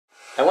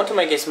I want to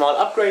make a small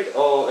upgrade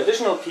or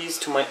additional piece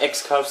to my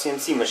X-Carve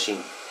CNC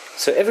machine.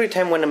 So every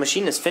time when the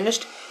machine is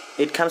finished,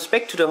 it comes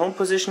back to the home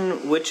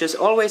position, which is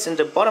always in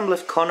the bottom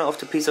left corner of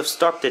the piece of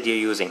stock that you're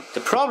using. The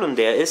problem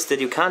there is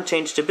that you can't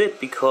change the bit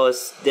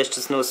because there's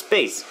just no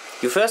space.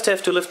 You first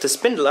have to lift the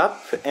spindle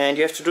up, and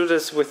you have to do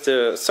this with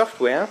the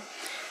software,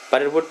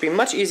 but it would be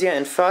much easier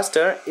and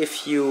faster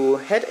if you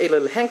had a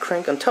little hand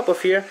crank on top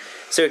of here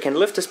so you can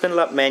lift the spindle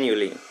up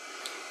manually.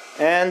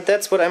 And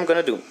that's what I'm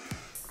gonna do.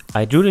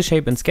 I drew the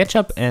shape in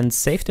SketchUp and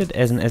saved it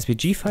as an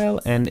SVG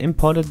file and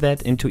imported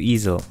that into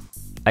easel.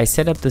 I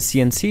set up the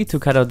CNC to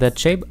cut out that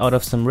shape out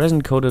of some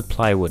resin coated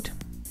plywood.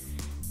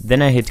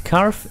 Then I hit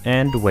carve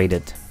and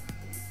waited.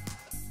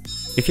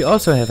 If you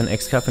also have an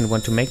X-Carve and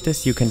want to make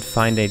this, you can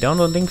find a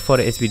download link for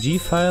the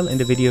SVG file in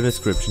the video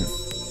description.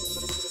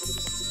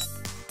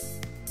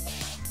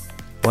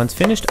 Once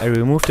finished, I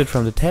removed it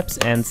from the tabs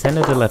and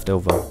sanded the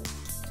leftover.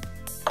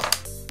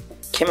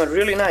 Came out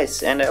really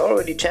nice, and I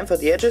already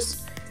chamfered the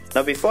edges.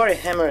 Now before I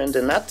hammer in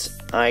the nut,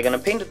 I'm gonna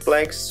paint it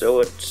black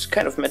so it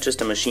kind of matches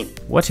the machine.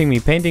 Watching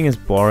me painting is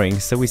boring,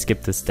 so we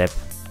skip this step.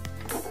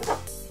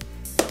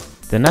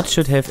 The nut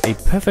should have a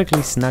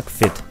perfectly snug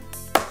fit.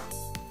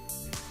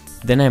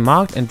 Then I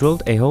marked and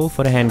drilled a hole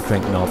for the hand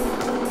crank knob.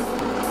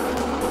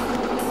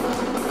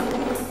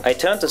 I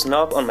turned this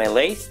knob on my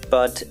lathe,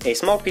 but a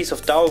small piece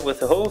of dowel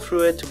with a hole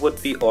through it would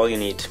be all you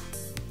need.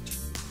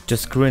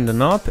 Just screw in the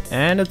knob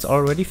and it's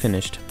already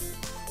finished.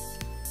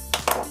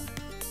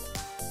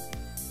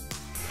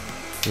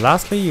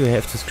 Lastly, you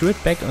have to screw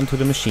it back onto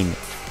the machine.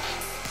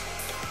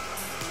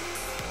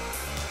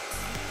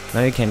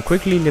 Now you can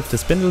quickly lift the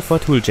spindle for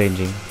tool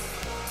changing.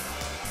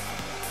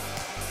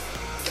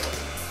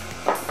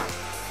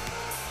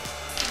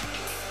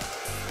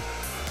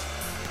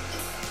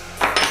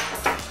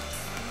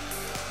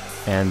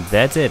 And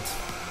that's it.